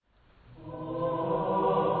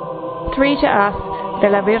3 to Us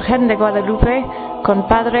de la Virgen de Guadalupe con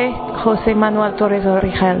Padre José Manuel Torres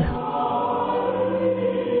Origel.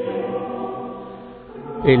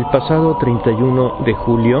 El pasado 31 de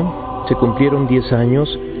julio se cumplieron 10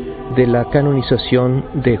 años de la canonización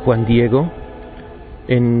de Juan Diego.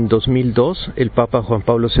 En 2002, el Papa Juan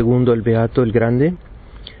Pablo II, el Beato, el Grande,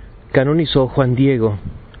 canonizó Juan Diego,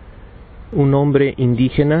 un hombre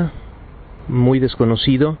indígena muy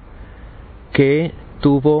desconocido que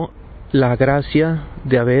tuvo la gracia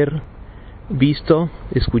de haber visto,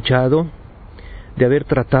 escuchado, de haber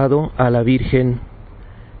tratado a la Virgen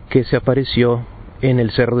que se apareció en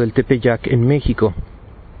el Cerro del Tepeyac en México.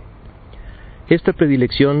 Esta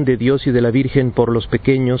predilección de Dios y de la Virgen por los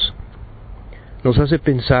pequeños nos hace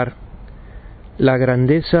pensar la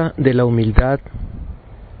grandeza de la humildad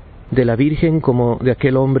de la Virgen como de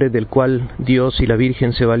aquel hombre del cual Dios y la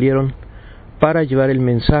Virgen se valieron para llevar el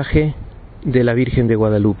mensaje de la Virgen de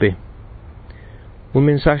Guadalupe. Un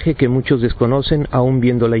mensaje que muchos desconocen aún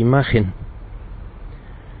viendo la imagen.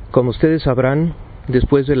 Como ustedes sabrán,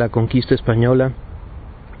 después de la conquista española,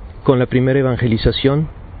 con la primera evangelización,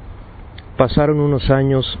 pasaron unos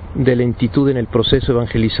años de lentitud en el proceso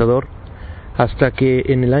evangelizador, hasta que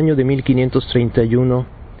en el año de 1531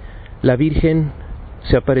 la Virgen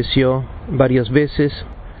se apareció varias veces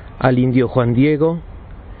al indio Juan Diego,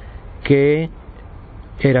 que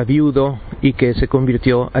era viudo y que se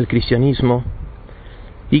convirtió al cristianismo,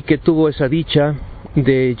 y que tuvo esa dicha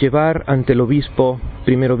de llevar ante el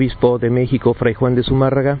primer obispo de México, Fray Juan de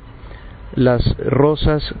Zumárraga, las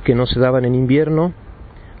rosas que no se daban en invierno,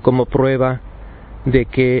 como prueba de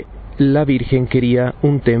que la Virgen quería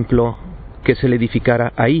un templo que se le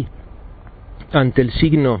edificara ahí. Ante el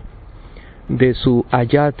signo de su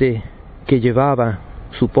ayate que llevaba,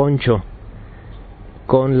 su poncho,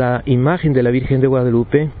 con la imagen de la Virgen de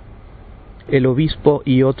Guadalupe, el obispo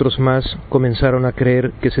y otros más comenzaron a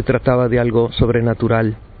creer que se trataba de algo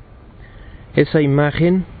sobrenatural. Esa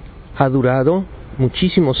imagen ha durado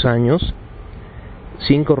muchísimos años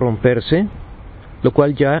sin corromperse, lo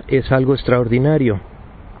cual ya es algo extraordinario.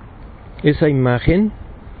 Esa imagen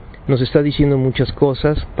nos está diciendo muchas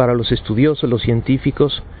cosas para los estudiosos, los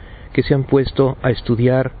científicos que se han puesto a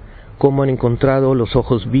estudiar cómo han encontrado los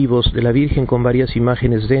ojos vivos de la Virgen con varias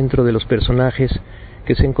imágenes dentro de los personajes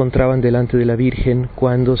que se encontraban delante de la Virgen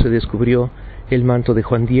cuando se descubrió el manto de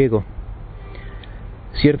Juan Diego.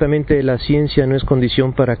 Ciertamente la ciencia no es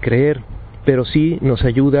condición para creer, pero sí nos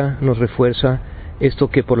ayuda, nos refuerza esto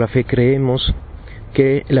que por la fe creemos,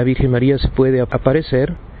 que la Virgen María se puede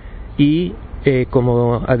aparecer y,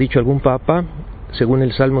 como ha dicho algún papa, según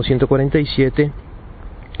el Salmo 147,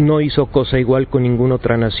 no hizo cosa igual con ninguna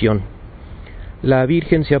otra nación. La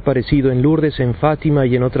Virgen se ha aparecido en Lourdes, en Fátima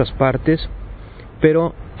y en otras partes,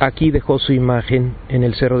 pero aquí dejó su imagen en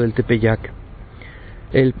el Cerro del Tepeyac.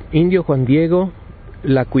 El indio Juan Diego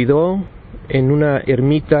la cuidó en una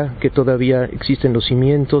ermita que todavía existen los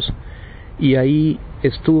cimientos, y ahí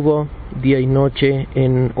estuvo día y noche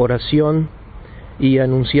en oración y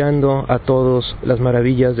anunciando a todos las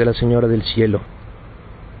maravillas de la Señora del Cielo.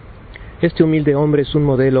 Este humilde hombre es un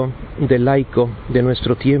modelo de laico de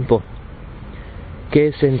nuestro tiempo,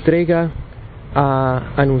 que se entrega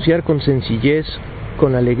a anunciar con sencillez,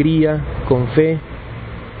 con alegría, con fe,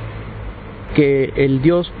 que el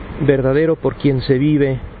Dios verdadero por quien se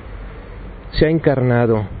vive se ha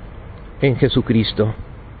encarnado en Jesucristo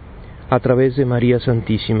a través de María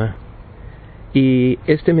Santísima. Y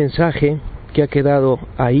este mensaje que ha quedado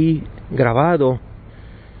ahí grabado,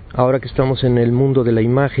 ahora que estamos en el mundo de la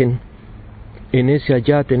imagen, en ese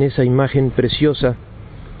ayate, en esa imagen preciosa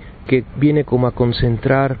que viene como a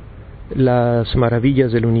concentrar las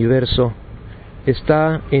maravillas del universo,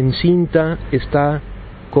 está encinta, está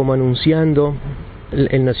como anunciando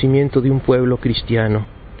el nacimiento de un pueblo cristiano,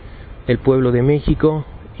 el pueblo de México,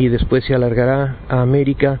 y después se alargará a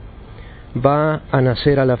América. Va a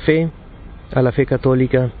nacer a la fe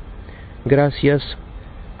católica, gracias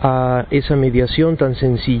a esa mediación tan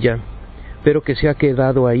sencilla, pero que se ha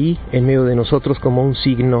quedado ahí en medio de nosotros como un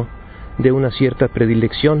signo de una cierta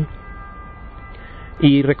predilección.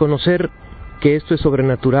 Y reconocer que esto es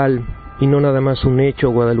sobrenatural y no nada más un hecho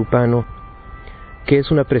guadalupano, que es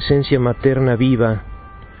una presencia materna viva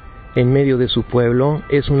en medio de su pueblo,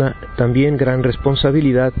 es una también gran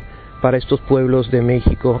responsabilidad para estos pueblos de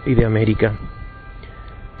México y de América.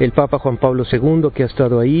 El Papa Juan Pablo II, que ha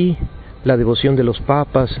estado ahí, la devoción de los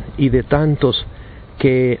papas y de tantos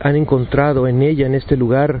que han encontrado en ella, en este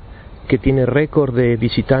lugar que tiene récord de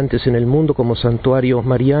visitantes en el mundo como santuario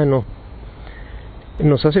mariano,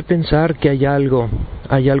 nos hace pensar que hay algo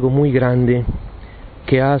muy grande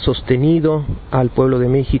que ha sostenido al pueblo de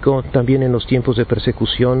México también en los tiempos de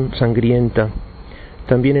persecución sangrienta,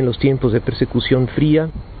 también en los tiempos de persecución fría.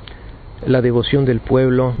 La devoción del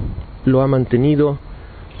pueblo lo ha mantenido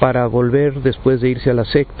para volver después de irse a las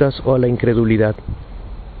sectas o a la incredulidad.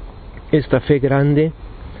 Esta fe grande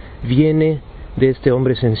viene de este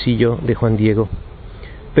hombre sencillo de Juan Diego.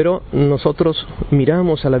 Pero nosotros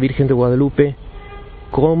miramos a la Virgen de Guadalupe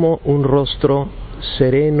como un rostro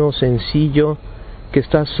sereno, sencillo, que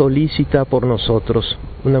está solícita por nosotros,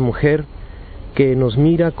 una mujer que nos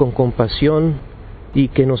mira con compasión y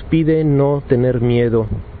que nos pide no tener miedo,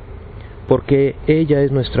 porque ella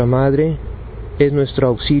es nuestra madre, es nuestro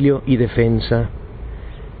auxilio y defensa.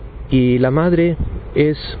 Y la madre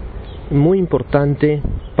es muy importante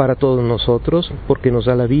para todos nosotros, porque nos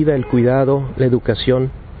da la vida, el cuidado, la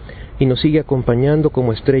educación, y nos sigue acompañando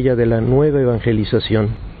como estrella de la nueva evangelización.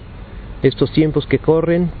 Estos tiempos que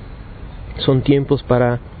corren son tiempos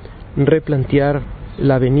para replantear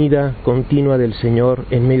la venida continua del Señor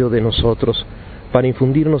en medio de nosotros, para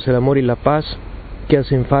infundirnos el amor y la paz que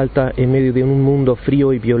hacen falta en medio de un mundo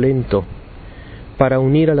frío y violento, para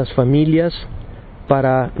unir a las familias,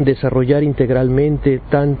 para desarrollar integralmente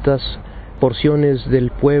tantas porciones del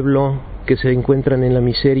pueblo que se encuentran en la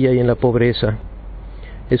miseria y en la pobreza.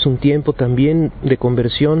 Es un tiempo también de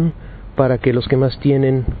conversión para que los que más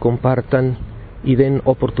tienen compartan y den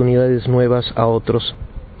oportunidades nuevas a otros.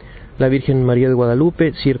 La Virgen María de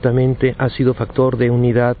Guadalupe ciertamente ha sido factor de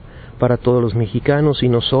unidad para todos los mexicanos, y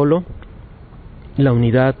no solo la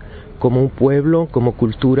unidad como un pueblo, como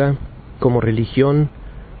cultura, como religión,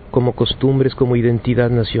 como costumbres, como identidad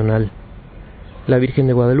nacional. La Virgen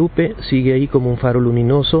de Guadalupe sigue ahí como un faro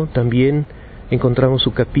luminoso. También encontramos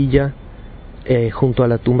su capilla junto a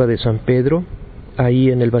la tumba de San Pedro.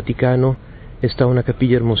 Ahí en el Vaticano está una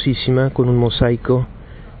capilla hermosísima con un mosaico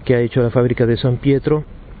que ha hecho la fábrica de San Pietro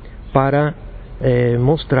para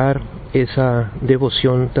mostrar esa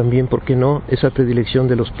devoción también, ¿por qué no?, esa predilección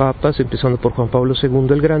de los papas, empezando por Juan Pablo II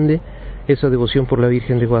el Grande, esa devoción por la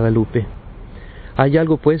Virgen de Guadalupe. Hay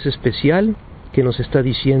algo pues especial que nos está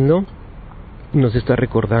diciendo, nos está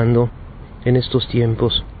recordando en estos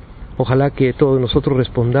tiempos. Ojalá que todos nosotros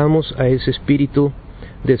respondamos a ese espíritu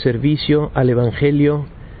de servicio al Evangelio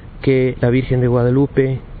que la Virgen de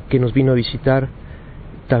Guadalupe, que nos vino a visitar,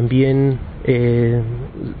 también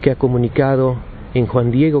que ha comunicado en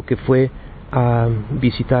Juan Diego, que fue a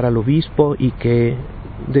visitar al obispo y que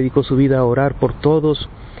dedicó su vida a orar por todos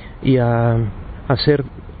y a hacer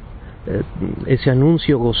ese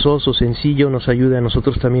anuncio gozoso, sencillo, nos ayude a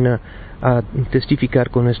nosotros también a testificar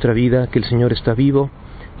con nuestra vida que el Señor está vivo,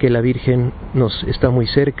 que la Virgen nos está muy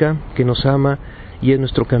cerca, que nos ama y es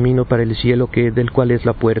nuestro camino para el cielo, del cual es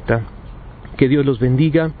la puerta. Que Dios los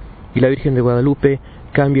bendiga y la Virgen de Guadalupe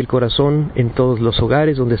cambie el corazón en todos los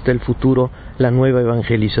hogares donde está el futuro, la nueva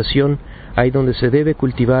evangelización, ahí donde se debe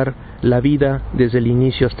cultivar la vida desde el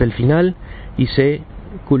inicio hasta el final y se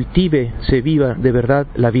cultive, se viva de verdad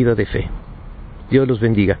la vida de fe. Dios los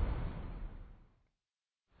bendiga.